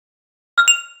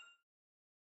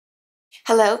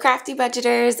Hello, Crafty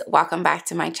Budgeters. Welcome back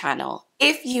to my channel.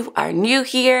 If you are new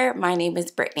here, my name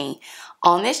is Brittany.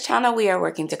 On this channel, we are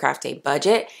working to craft a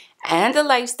budget and a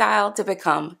lifestyle to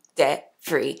become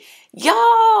debt-free.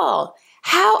 Y'all,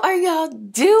 how are y'all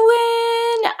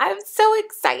doing? I'm so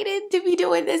excited to be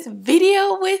doing this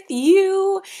video with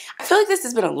you. I feel like this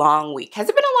has been a long week. Has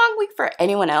it been a long week for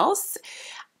anyone else?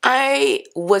 I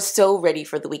was so ready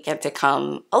for the weekend to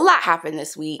come. A lot happened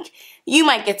this week. You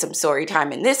might get some story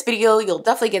time in this video. You'll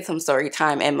definitely get some story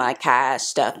time in my cash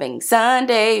stuffing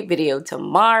Sunday video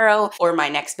tomorrow, or my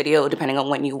next video, depending on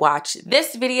when you watch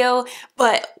this video.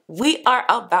 But we are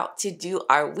about to do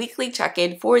our weekly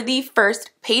check-in for the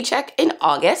first paycheck in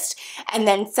August, and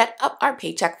then set up our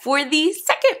paycheck for the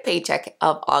second paycheck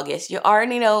of August. You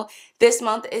already know this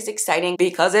month is exciting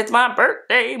because it's my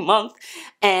birthday month,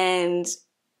 and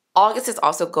August is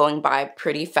also going by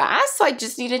pretty fast, so I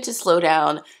just needed to slow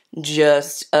down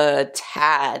just a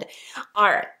tad. All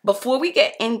right, before we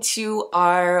get into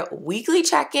our weekly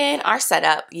check-in, our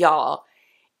setup, y'all,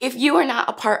 if you are not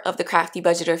a part of the Crafty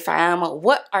Budgeter fam,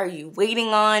 what are you waiting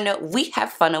on? We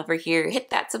have fun over here. Hit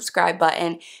that subscribe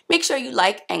button. Make sure you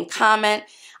like and comment.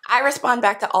 I respond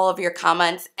back to all of your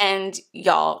comments, and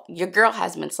y'all, your girl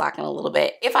has been slacking a little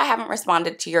bit. If I haven't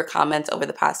responded to your comments over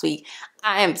the past week,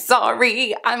 I am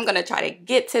sorry. I'm gonna try to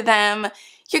get to them.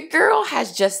 Your girl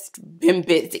has just been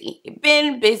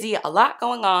busy. A lot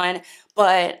going on,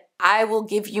 but I will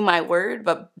give you my word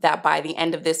that by the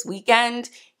end of this weekend,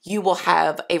 you will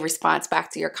have a response back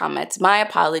to your comments. My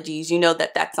apologies. You know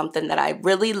that that's something that I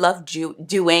really love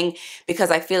doing,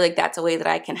 because I feel like that's a way that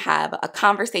I can have a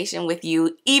conversation with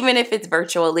you, even if it's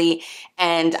virtually,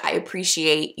 and I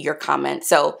appreciate your comments.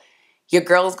 So your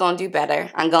girl's gonna do better.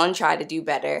 I'm gonna try to do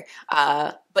better.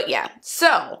 But yeah,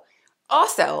 so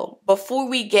also, before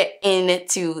we get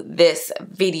into this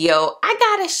video, I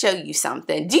gotta show you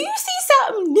something. Do you see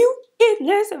something new in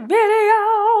this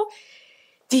video?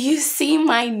 Do you see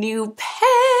my new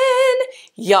pen?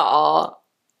 Y'all,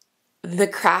 the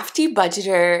Crafty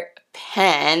Budgeter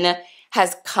pen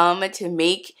has come to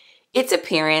make its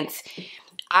appearance.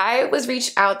 I was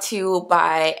reached out to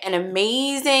by an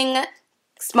amazing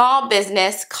small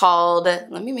business called,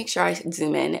 let me make sure I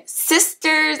zoom in,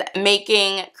 Sisters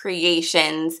Making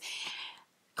Creations,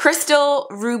 Crystal,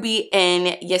 Ruby,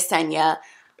 and Yesenia.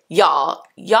 Y'all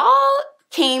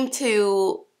came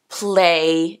to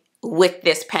play with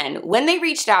this pen. When they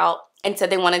reached out and said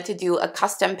they wanted to do a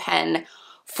custom pen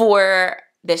for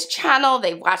this channel,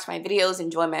 they watched my videos,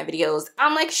 enjoy my videos,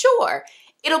 I'm like, sure,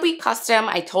 it'll be custom.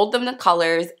 I told them the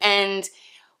colors, and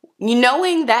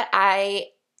knowing that I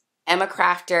am a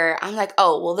crafter, I'm like,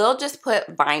 oh, well, they'll just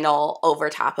put vinyl over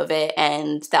top of it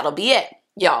and that'll be it.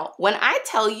 Y'all, when I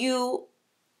tell you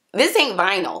this ain't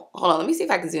vinyl, hold on, let me see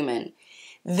if I can zoom in.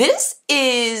 This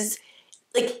is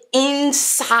like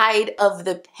inside of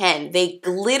the pen. They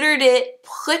glittered it,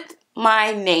 put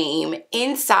my name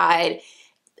inside,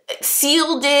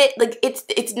 sealed it. Like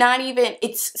it's not even,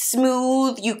 it's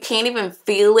smooth. You can't even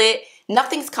feel it.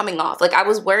 Nothing's coming off. Like I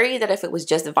was worried that if it was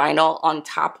just vinyl on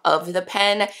top of the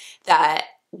pen, that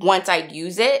once I'd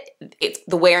use it, it's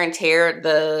the wear and tear,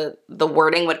 the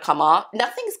wording would come off.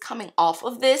 Nothing's coming off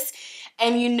of this.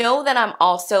 And you know that I'm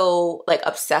also like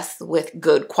obsessed with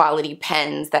good quality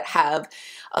pens that have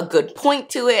a good point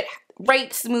to it,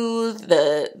 right smooth,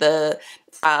 what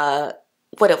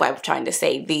am I trying to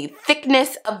say? The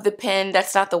thickness of the pen,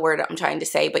 that's not the word I'm trying to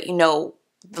say, but you know,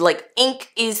 like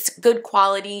ink is good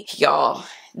quality. Y'all,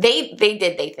 they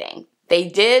did their thing. They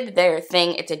did their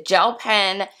thing. It's a gel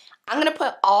pen. I'm gonna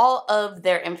put all of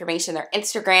their information, their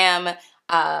Instagram,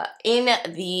 in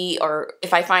the, or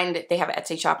if I find they have an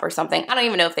Etsy shop or something, I don't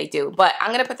even know if they do, but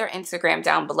I'm gonna put their Instagram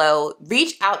down below.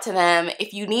 Reach out to them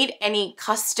if you need any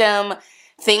custom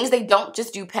things. They don't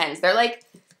just do pens. They're like,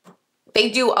 they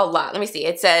do a lot. Let me see.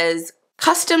 It says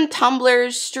custom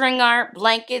tumblers, string art,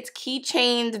 blankets,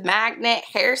 keychains, magnet,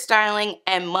 hairstyling,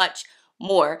 and much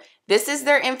more. This is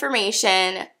their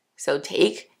information, so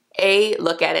take a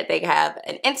look at it. They have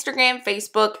an Instagram,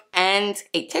 Facebook, and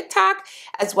a TikTok,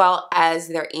 as well as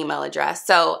their email address.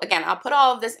 So again, I'll put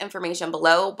all of this information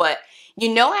below, but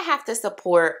you know I have to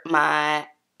support my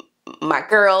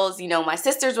girls. You know, my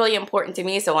sister's really important to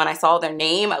me, so when I saw their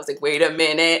name, I was like, wait a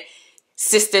minute,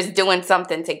 sisters doing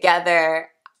something together.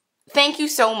 Thank you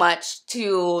so much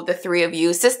to the three of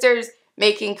you. Sisters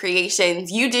Making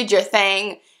Creations, you did your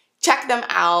thing. Check them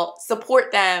out,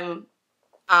 support them.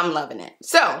 I'm loving it.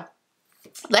 So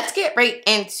let's get right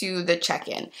into the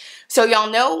check-in. So y'all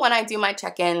know when I do my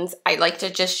check-ins, I like to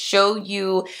just show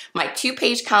you my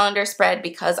 2-page calendar spread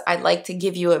because I like to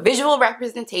give you a visual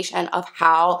representation of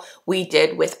how we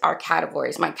did with our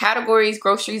categories. My categories,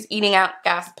 groceries, eating out,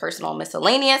 gas, personal,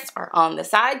 miscellaneous are on the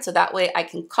side, so that way I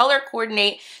can color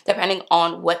coordinate depending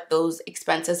on what those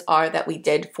expenses are that we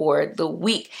did for the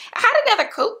week. I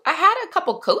had a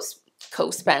couple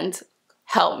co-spends.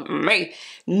 Help me.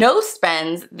 No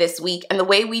spends this week. And the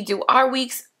way we do our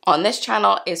weeks on this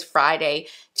channel is Friday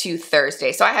to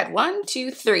Thursday. So I had 3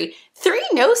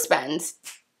 no spends,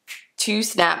 2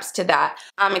 snaps to that.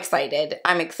 I'm excited.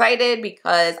 I'm excited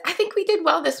because I think we did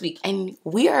well this week and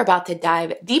we are about to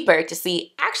dive deeper to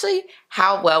see actually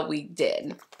how well we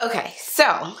did. Okay,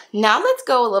 so now let's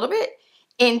go a little bit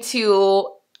into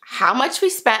how much we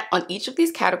spent on each of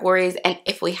these categories and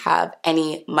if we have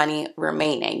any money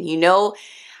remaining. You know,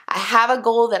 I have a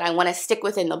goal that I want to stick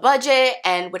within the budget,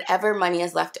 and whatever money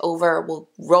is left over will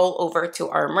roll over to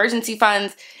our emergency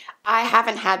funds. I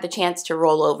haven't had the chance to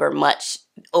roll over much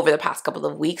over the past couple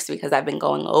of weeks because I've been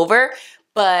going over,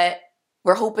 but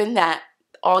we're hoping that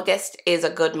August is a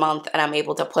good month and I'm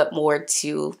able to put more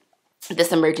to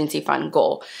this emergency fund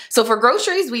goal. So for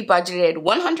groceries, we budgeted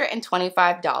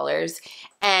 $125,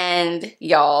 and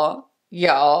y'all,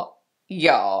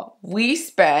 we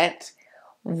spent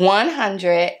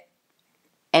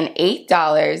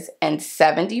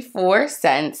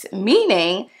 $108.74,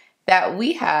 meaning that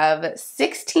we have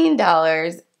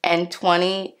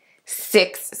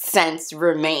 $16.26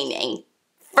 remaining.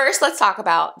 First, let's talk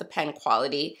about the pen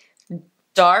quality.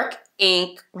 Dark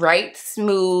ink, right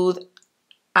smooth.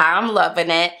 I'm loving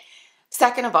it.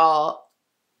 Second of all,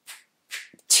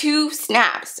 2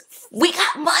 snaps. We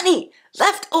got money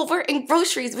left over in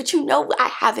groceries, which you know I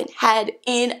haven't had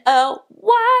in a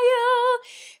while.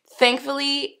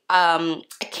 Thankfully, I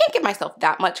can't give myself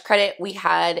that much credit.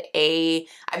 I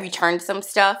returned some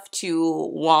stuff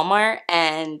to Walmart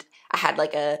and I had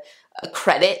like a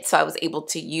credit, so I was able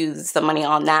to use the money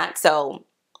on that. So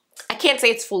I can't say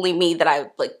it's fully me that I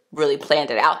like really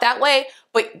planned it out that way,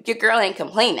 but your girl ain't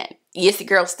complaining. Yes, your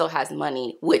girl still has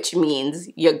money, which means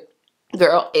your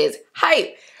girl is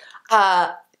hype.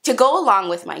 To go along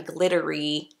with my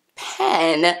glittery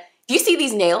pen, do you see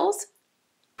these nails?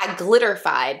 I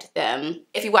glitterified them.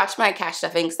 If you watched my Cash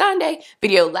Stuffing Sunday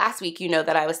video last week, you know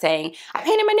that I was saying, I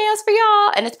painted my nails for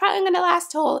y'all, and it's probably gonna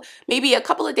last till maybe a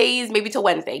couple of days, maybe till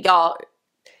Wednesday. Y'all,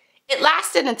 it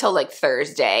lasted until like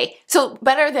Thursday. So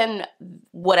better than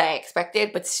what I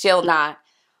expected, but still not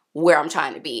where I'm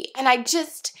trying to be. And I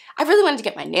really wanted to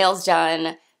get my nails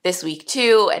done this week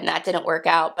too, and that didn't work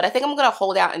out. But I think I'm gonna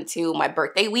hold out into my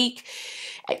birthday week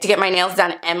to get my nails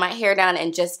done and my hair done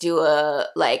and just do a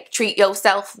like treat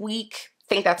yourself week. I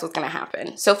think that's what's gonna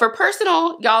happen. So for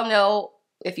personal, y'all know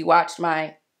if you watched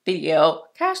my video,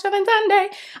 Cash Stuffing Sunday,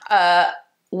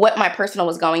 what my personal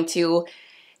was going to.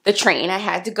 The train. I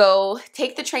had to go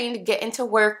take the train to get into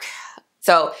work.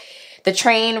 So the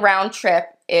train round trip,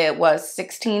 it was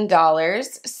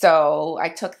 $16. So I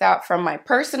took that from my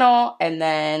personal, and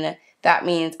then that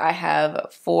means I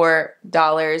have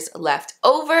 $4 left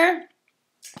over.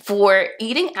 For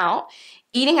eating out,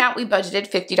 we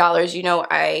budgeted $50. You know,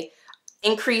 I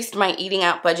increased my eating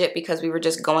out budget because we were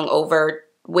just going over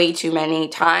way too many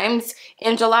times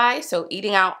in July. So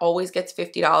eating out always gets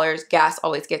 $50. Gas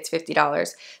always gets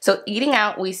 $50. So eating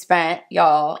out, we spent,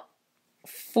 y'all,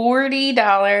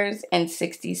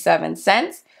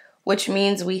 $40.67, which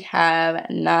means we have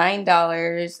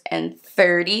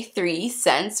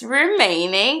 $9.33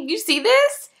 remaining. You see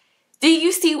this? Do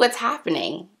you see what's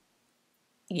happening?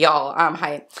 Y'all, I'm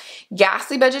hyped. Gas,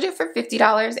 we budgeted for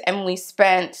 $50 and we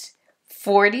spent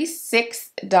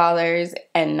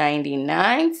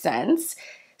 $46.99.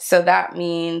 So that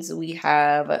means we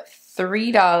have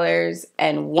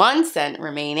 $3.01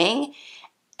 remaining.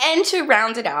 And to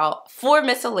round it out, for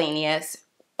miscellaneous,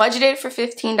 budgeted for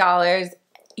 $15.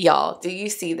 Y'all, do you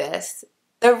see this?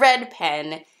 The red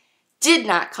pen did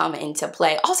not come into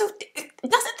play. Also,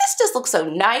 doesn't this just look so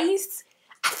nice?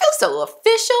 I feel so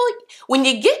official. When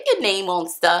you get your name on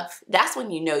stuff, that's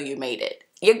when you know you made it.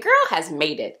 Your girl has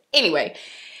made it. Anyway,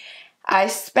 I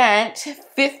spent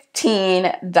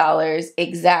 $15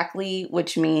 exactly,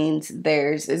 which means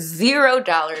there's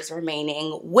 $0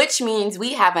 remaining, which means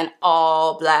we have an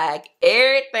all black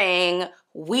everything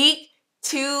week.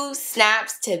 2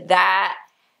 snaps to that.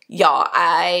 Y'all,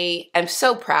 I am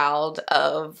so proud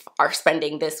of our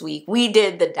spending this week. We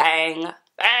did the dang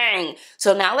thing.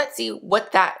 So now let's see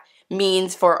what that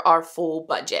means for our full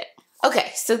budget.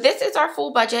 Okay, so this is our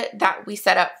full budget that we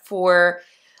set up for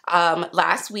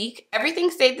last week.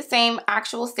 Everything stayed the same.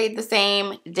 Actual stayed the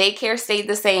same. Daycare stayed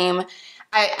the same.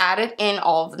 I added in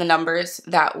all of the numbers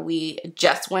that we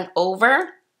just went over.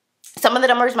 Some of the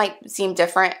numbers might seem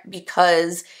different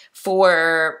because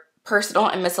for personal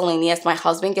and miscellaneous, my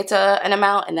husband gets an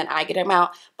amount and then I get an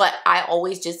amount, but I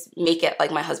always just make it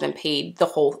like my husband paid the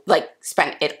whole, like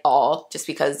spent it all, just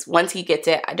because once he gets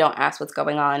it, I don't ask what's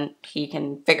going on. He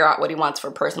can figure out what he wants for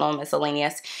personal and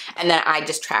miscellaneous, and then I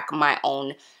just track my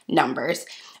own numbers.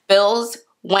 Bills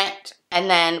went, and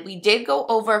then we did go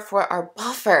over for our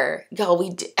buffer. Yo,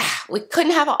 we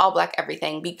couldn't have an all black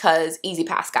everything because Easy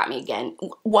Pass got me again.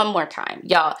 One more time,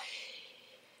 y'all.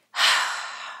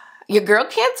 Your girl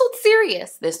canceled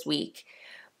Sirius this week,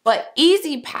 but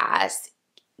Easy Pass,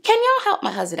 can y'all help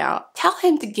my husband out? Tell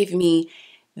him to give me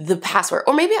the password,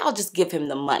 or maybe I'll just give him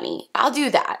the money. I'll do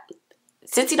that.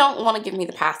 Since he don't want to give me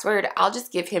the password, I'll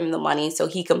just give him the money so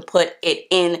he can put it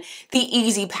in the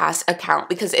Easy Pass account,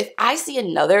 because if I see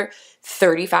another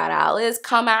 $35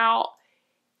 come out,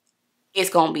 it's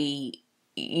gonna be,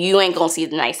 you ain't gonna see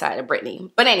the nice side of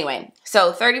Brittany. But anyway,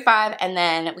 so 35, and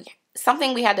then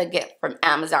something we had to get from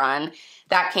Amazon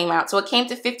that came out. So it came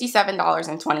to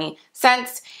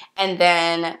 $57.20. And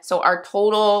then, so our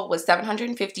total was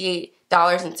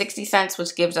 $758.60,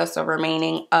 which gives us a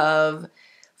remaining of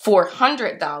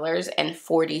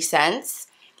 $400.40.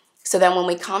 So then when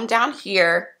we come down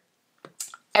here,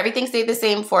 everything stayed the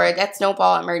same for a debt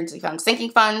snowball, emergency fund,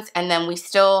 sinking funds, and then we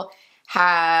still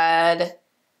had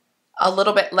a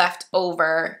little bit left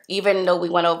over, even though we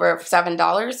went over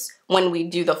 $7. When we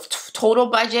do the total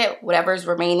budget, whatever's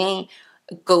remaining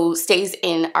stays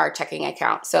in our checking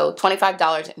account. So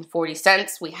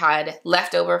 $25.40 we had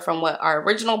left over from what our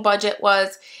original budget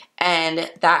was, and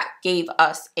that gave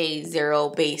us a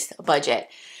zero-based budget.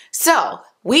 So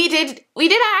we did all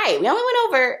right. We only went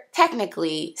over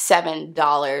technically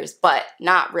 $7, but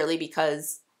not really,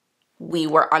 because we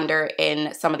were under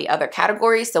in some of the other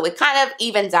categories. So it kind of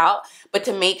evens out, but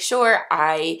to make sure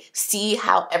I see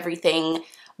how everything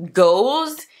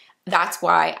goes, that's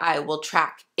why I will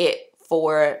track it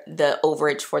for the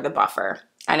overage for the buffer.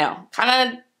 I know,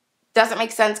 kind of doesn't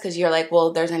make sense because you're like,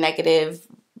 well, there's a negative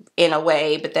in a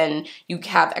way, but then you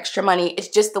have extra money. It's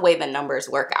just the way the numbers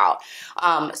work out.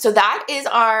 So that is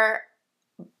our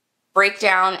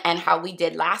breakdown and how we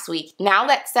did last week. Now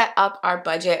let's set up our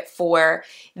budget for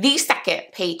the second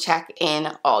paycheck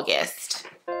in August.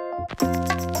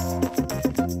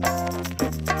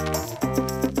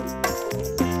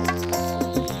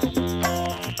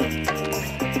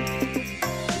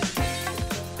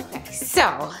 Okay,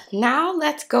 so now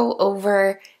let's go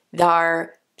over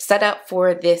our setup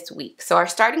for this week. So our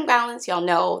starting balance, y'all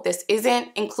know this isn't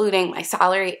including my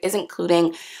salary, isn't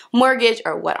including mortgage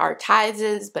or what our tithes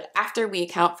is, but after we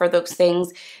account for those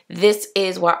things, this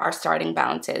is what our starting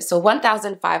balance is. So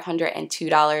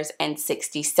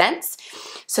 $1,502.60.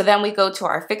 So then we go to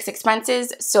our fixed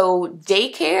expenses. So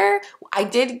daycare, I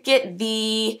did get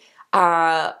the,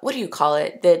 what do you call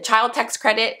it? The child tax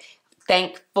credit,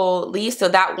 thankfully. So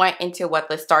that went into what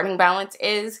the starting balance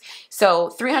is.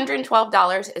 So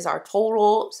 $312 is our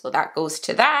total. So that goes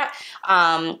to that.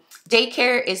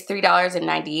 Daycare is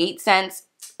 $3.98.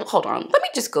 Hold on. Let me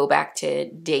just go back to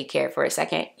daycare for a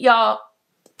second. Y'all,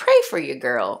 pray for your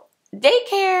girl.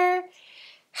 Daycare,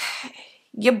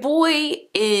 your boy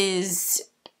is,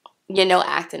 you know,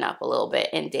 acting up a little bit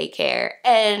in daycare.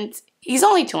 And he's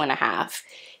only 2.5.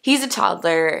 He's a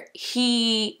toddler.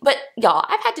 But y'all,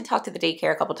 I've had to talk to the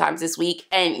daycare a couple times this week,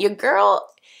 and your girl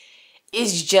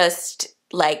is just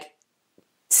like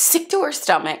sick to her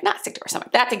stomach. Not sick to her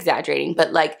stomach, that's exaggerating,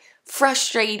 but like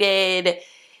frustrated.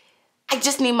 I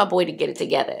just need my boy to get it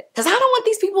together, because I don't want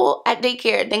these people at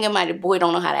daycare thinking my boy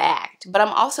don't know how to act. But I'm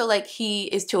also like, he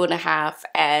is 2.5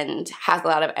 and has a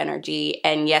lot of energy,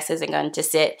 and yes, isn't going to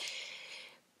sit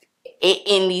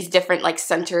in these different like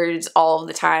centers all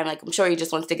the time. Like, I'm sure he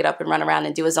just wants to get up and run around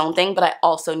and do his own thing, but I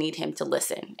also need him to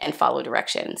listen and follow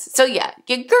directions. So yeah,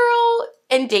 your girl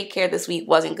in daycare this week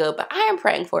wasn't good, but I am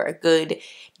praying for a good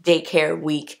daycare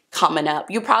week coming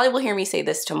up. You probably will hear me say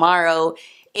this tomorrow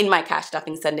in my Cash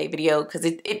Stuffing Sunday video, because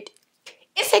it's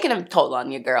taking a toll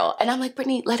on your girl. And I'm like,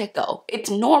 Brittany, let it go.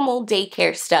 It's normal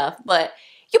daycare stuff, but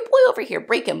your boy over here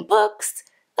breaking books.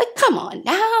 Like, come on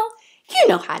now. You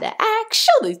know how to act.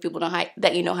 Show these people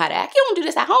that you know how to act. You don't do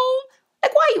this at home.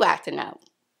 Like, why are you acting up?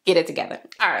 Get it together.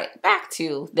 All right, back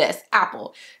to this.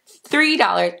 Apple,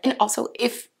 $3. And also,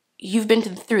 if you've been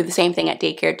through the same thing at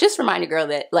daycare, just remind a girl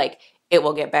that, like, it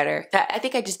will get better. I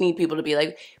think I just need people to be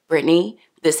like, Brittany,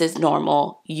 this is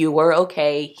normal. You were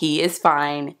okay. He is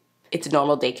fine. It's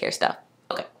normal daycare stuff.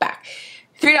 Okay, back.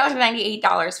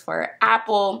 $3.98 for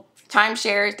Apple.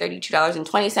 Timeshare,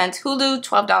 $32.20. Hulu,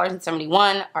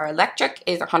 $12.71. Our electric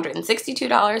is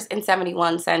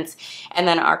 $162.71. And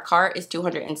then our car is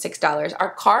 $206.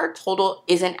 Our car total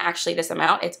isn't actually this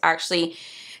amount. It's actually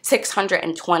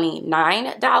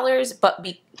 $629, but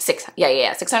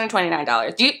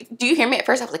 $629. Do you hear me? At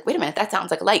first I was like, wait a minute, that sounds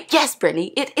like a lot. Yes,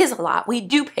 Brittany, it is a lot. We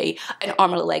do pay an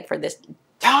arm and a leg for this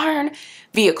darn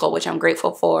vehicle, which I'm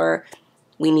grateful for.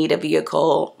 We need a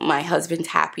vehicle. My husband's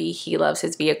happy. He loves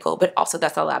his vehicle, but also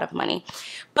that's a lot of money.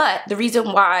 But the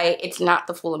reason why it's not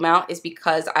the full amount is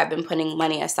because I've been putting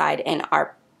money aside in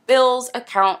our bills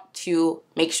account to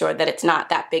make sure that it's not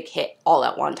that big hit all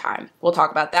at one time. We'll talk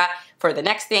about that for the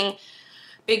next thing.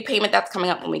 Big payment that's coming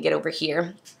up when we get over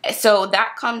here. So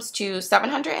that comes to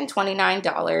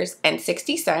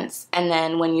 $729.60. And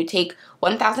then when you take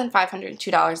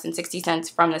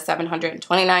 $1,502.60 from the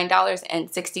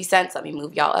 $729.60, let me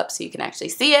move y'all up so you can actually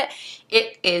see it,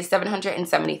 it is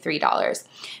 $773.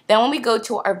 Then when we go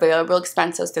to our variable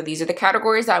expenses, so these are the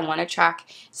categories I want to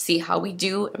track, see how we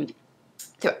do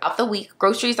throughout the week.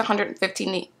 Groceries,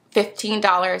 $115.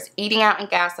 Eating out and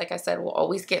gas, like I said, will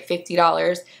always get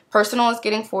 $50. Personal is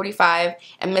getting $45,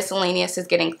 and miscellaneous is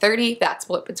getting $30. That's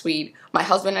split between my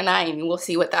husband and I, and you will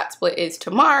see what that split is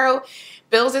tomorrow.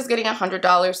 Bills is getting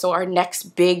 $100, so our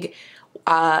next big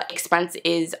expense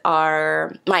is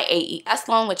my AES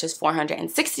loan, which is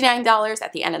 $469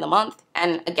 at the end of the month.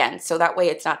 And again, so that way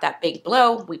it's not that big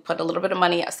blow. We put a little bit of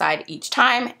money aside each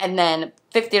time, and then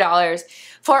 $50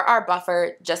 for our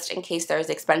buffer, just in case there's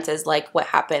expenses like what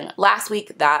happened last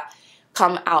week that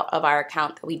come out of our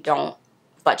account that we don't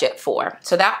budget for.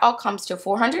 So that all comes to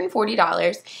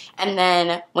 $440. And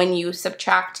then when you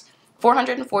subtract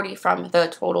 $440 from the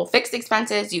total fixed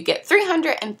expenses, you get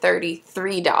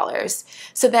 $333.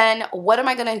 So then what am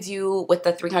I gonna do with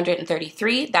the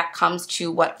 $333? That comes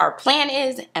to what our plan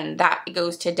is, and that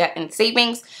goes to debt and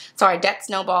savings. So our debt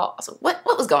snowball, so what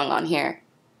was going on here?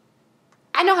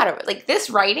 I know how to, like this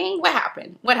writing, what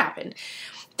happened?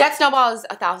 Debt snowball is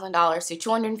 $1,000, so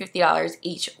 $250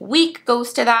 each week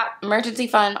goes to that. Emergency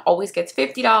fund always gets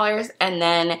 $50, and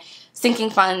then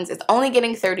sinking funds is only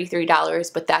getting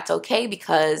 $33, but that's okay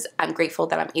because I'm grateful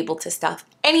that I'm able to stuff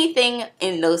anything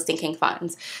in those sinking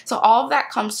funds. So all of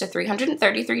that comes to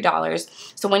 $333.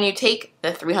 So when you take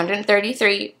the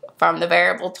 $333 from the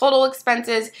variable total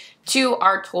expenses to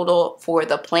our total for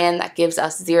the plan, that gives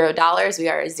us $0. We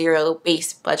are a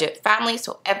zero-based budget family,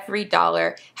 so every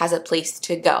dollar has a place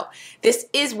to go. This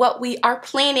is what we are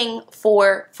planning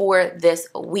for this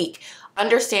week.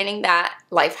 Understanding that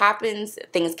life happens,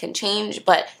 things can change,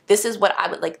 but this is what I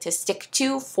would like to stick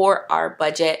to for our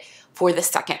budget for the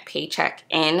second paycheck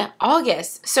in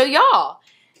August. So y'all,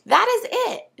 that is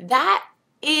it. That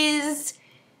is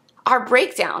our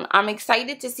breakdown. I'm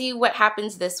excited to see what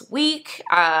happens this week.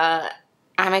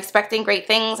 I'm expecting great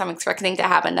things. I'm expecting to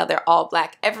have another all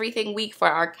black everything week for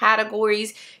our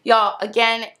categories. Y'all,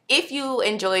 again, if you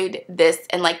enjoyed this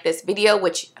and like this video,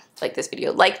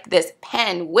 like this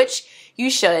pen, which you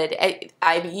should.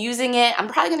 I'm using it. I'm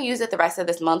probably going to use it the rest of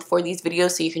this month for these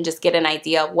videos so you can just get an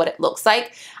idea of what it looks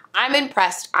like. I'm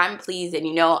impressed. I'm pleased. And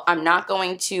you know, I'm not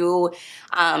going to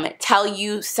tell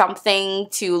you something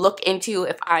to look into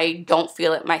if I don't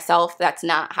feel it myself. That's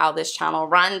not how this channel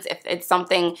runs. If it's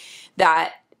something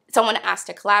that someone asked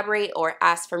to collaborate or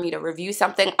asked for me to review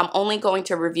something, I'm only going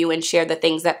to review and share the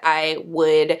things that I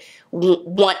would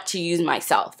want to use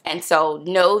myself. And so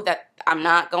know that I'm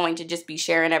not going to just be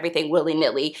sharing everything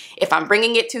willy-nilly. If I'm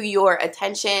bringing it to your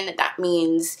attention, that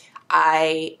means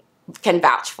I can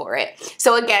vouch for it.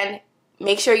 So again,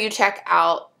 make sure you check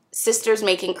out Sisters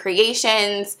Making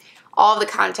Creations. All the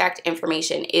contact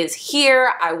information is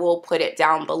here. I will put it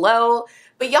down below.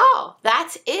 But y'all,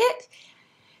 that's it.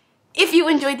 If you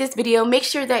enjoyed this video, make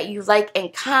sure that you like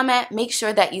and comment. Make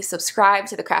sure that you subscribe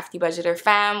to the Crafty Budgeter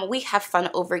fam. We have fun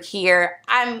over here.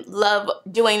 I love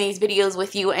doing these videos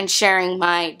with you and sharing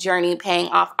my journey paying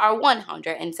off our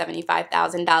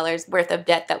 $175,000 worth of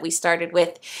debt that we started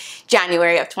with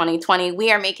January of 2020. We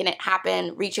are making it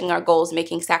happen, reaching our goals,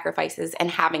 making sacrifices,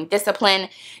 and having discipline.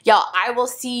 Y'all, I will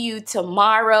see you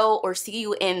tomorrow or see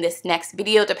you in this next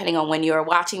video, depending on when you are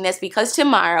watching this, because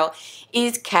tomorrow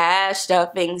is Cash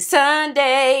Stuffing Sunday.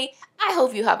 I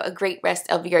hope you have a great rest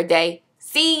of your day.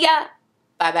 See ya.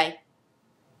 Bye-bye.